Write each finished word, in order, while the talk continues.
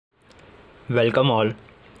Welcome all.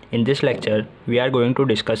 In this lecture, we are going to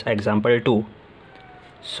discuss example 2.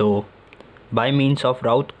 So, by means of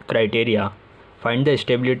Routh criteria, find the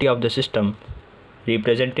stability of the system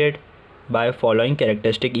represented by following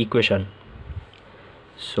characteristic equation.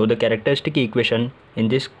 So, the characteristic equation in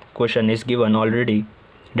this question is given already,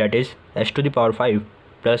 that is s to the power 5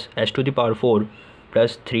 plus s to the power 4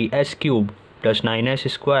 plus 3s cube plus 9s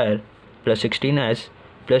square plus 16s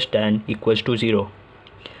plus 10 equals to 0.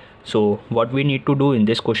 So what we need to do in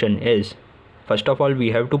this question is, first of all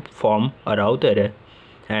we have to form a Routh array,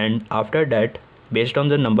 and after that, based on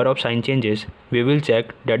the number of sign changes, we will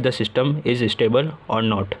check that the system is stable or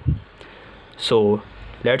not. So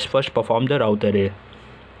let's first perform the Routh array.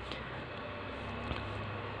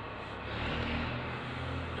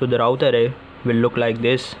 So the Routh array will look like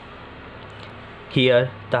this.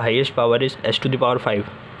 Here the highest power is s to the power 5.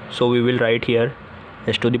 So we will write here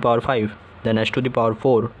s to the power 5, then s to the power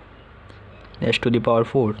 4, s to the power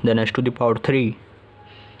 4, then s to the power 3,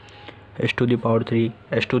 s to the power 3,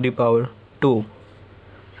 s to the power 2,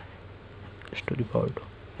 s to the power 2,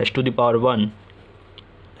 s to the power 1,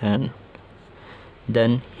 and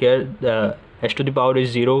then here the s to the power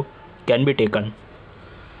is 0 can be taken.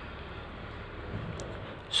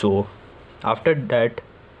 So after that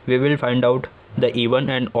we will find out the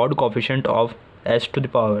even and odd coefficient of s to the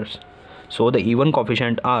powers. So the even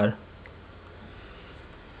coefficient are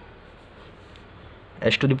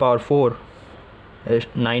s to the power 4,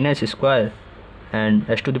 9s square, and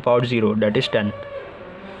s to the power 0, that is 10.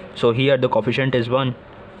 So here the coefficient is 1,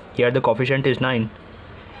 here the coefficient is 9,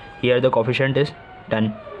 here the coefficient is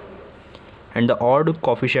 10, and the odd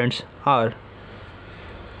coefficients are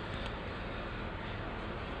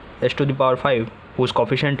s to the power 5 whose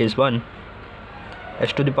coefficient is 1,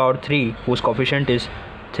 s to the power 3 whose coefficient is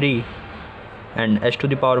 3, and s to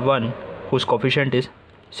the power 1 whose coefficient is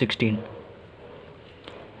 16.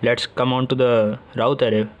 Let's come on to the Routh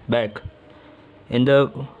array back. In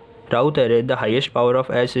the Routh array, the highest power of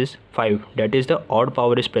s is 5, that is the odd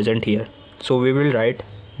power is present here. So we will write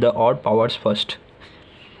the odd powers first.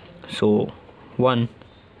 So 1,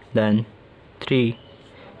 then 3,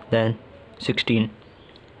 then 16.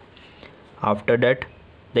 After that,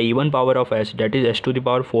 the even power of s, that is s to the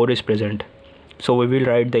power 4, is present. So we will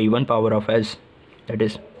write the even power of s, that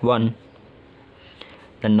is 1,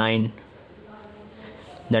 then 9,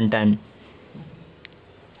 then 10.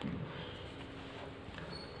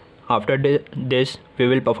 After this, we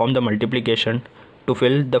will perform the multiplication to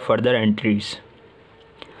fill the further entries.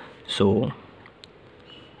 So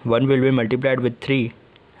 1 will be multiplied with 3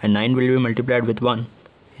 and 9 will be multiplied with 1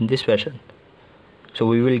 in this fashion. So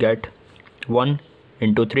we will get 1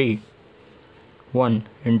 into 3, 1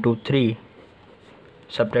 into 3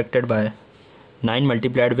 subtracted by 9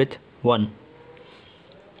 multiplied with 1.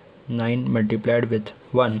 9 multiplied with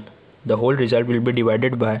 1, the whole result will be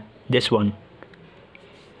divided by this one.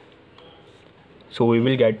 So we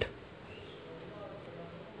will get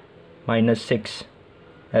minus 6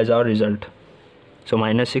 as our result. So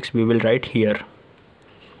minus 6 we will write here.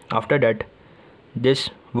 After that, this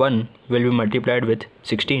 1 will be multiplied with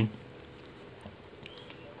 16.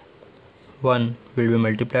 1 will be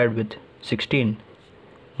multiplied with 16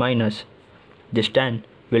 minus this 10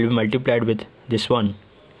 will be multiplied with this 1.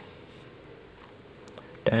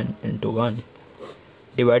 10 into 1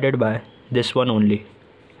 divided by this one only.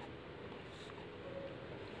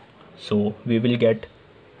 So we will get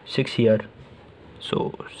 6 here.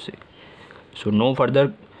 So no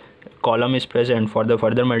further column is present for the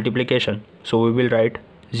further multiplication. So we will write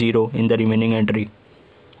 0 in the remaining entry.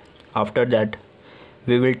 After that,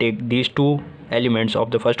 we will take these two elements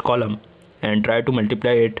of the first column and try to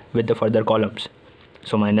multiply it with the further columns.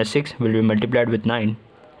 So minus 6 will be multiplied with 9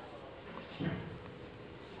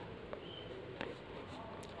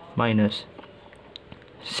 minus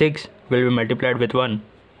 6 will be multiplied with 1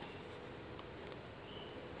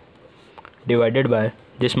 divided by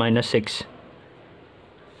this minus 6.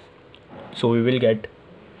 So we will get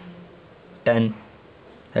 10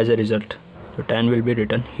 as a result. So 10 will be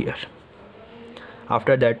written here.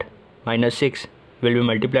 After that, minus 6 will be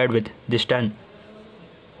multiplied with this 10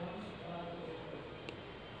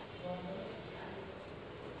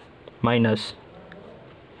 minus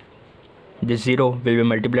this 0 will be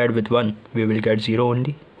multiplied with 1, we will get 0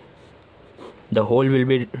 only. The whole will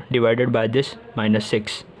be divided by this minus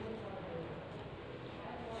 6.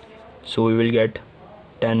 So we will get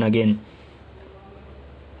 10 again.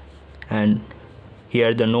 And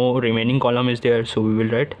here the no remaining column is there, so we will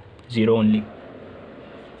write 0 only.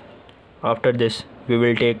 After this, we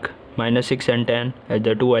will take minus 6 and 10 as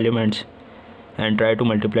the two elements and try to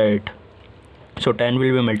multiply it. So 10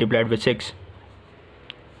 will be multiplied with 6,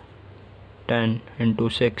 10 into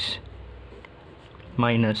 6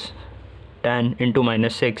 minus 10 into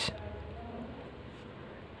minus 6.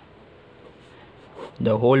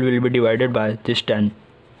 The whole will be divided by this 10.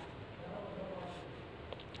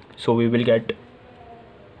 So we will get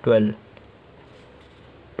 12.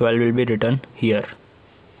 12 will be written here.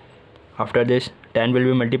 After this, 10 will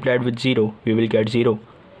be multiplied with 0, we will get 0,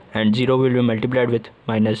 and 0 will be multiplied with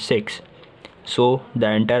minus 6. So the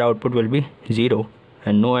entire output will be 0,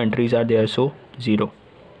 and no entries are there, so 0.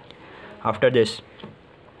 After this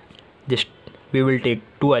we will take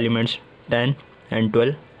two elements, 10 and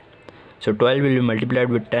 12. So 12 will be multiplied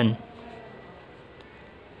with 10.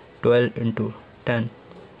 12 into 10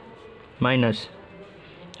 minus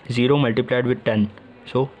 0 multiplied with 10,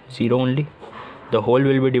 so 0 only. The whole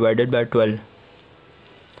will be divided by 12,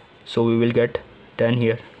 so we will get 10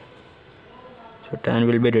 here. So 10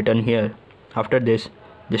 will be written here. After this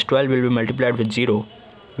 12 will be multiplied with 0,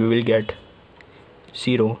 we will get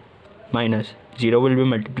 0, minus 0 will be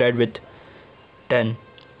multiplied with 10,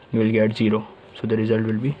 we will get 0. So the result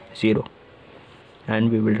will be 0,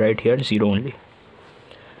 and we will write here 0 only.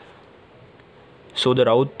 So the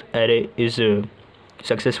Routh array is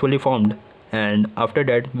successfully formed, and after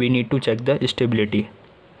that we need to check the stability.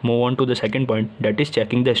 Move on to the second point, that is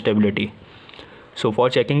checking the stability. So for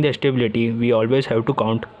checking the stability, we always have to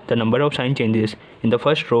count the number of sign changes in the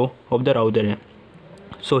first row of the Routh array.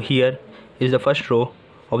 So here is the first row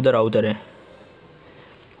of the Routh array.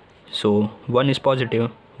 So 1 is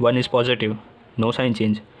positive, 1 is positive, no sign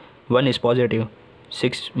change. 1 is positive,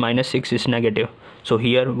 minus 6 is negative, so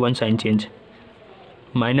here one sign change.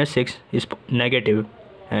 Minus 6 is negative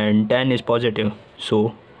and 10 is positive,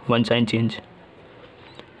 so one sign change.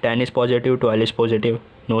 10 is positive, 12 is positive,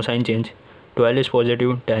 no sign change. 12 is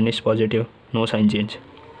positive, 10 is positive, no sign change.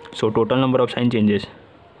 So total number of sign changes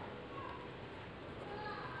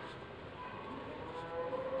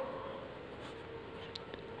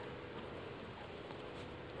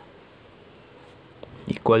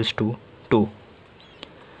equals to 2.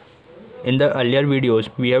 In the earlier videos,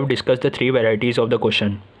 we have discussed the three varieties of the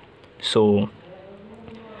question. So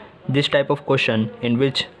this type of question, in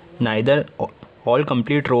which neither all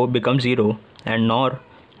complete row becomes 0 and nor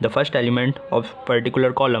the first element of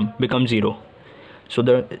particular column becomes 0. So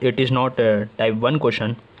it is not a type 1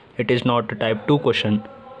 question, it is not a type 2 question,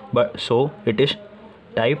 but so it is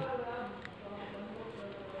type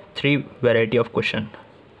 3 variety of question.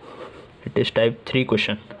 It is type 3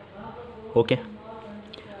 question. Okay.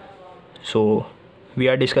 So we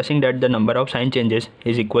are discussing that the number of sign changes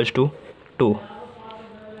is equals to 2.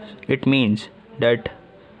 It means that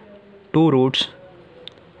two roots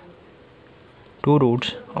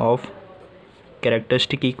of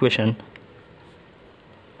characteristic equation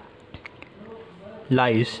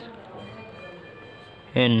lies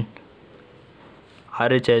in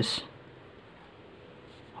RHS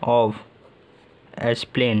of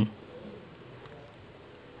S-plane,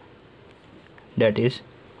 that is,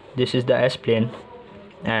 this is the S-plane,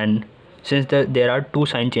 and since there are two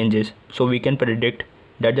sign changes, so we can predict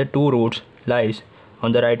that the two roots lies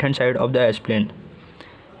on the right hand side of the S-plane.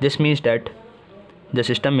 This means that the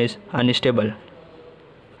system is unstable.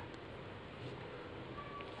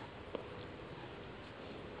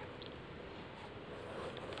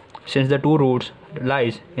 Since the two roots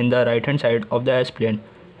lies in the right hand side of the S-plane,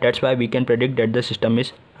 that's why we can predict that the system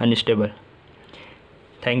is unstable.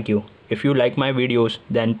 Thank you. If you like my videos,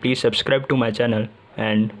 then please subscribe to my channel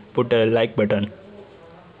and put a like button.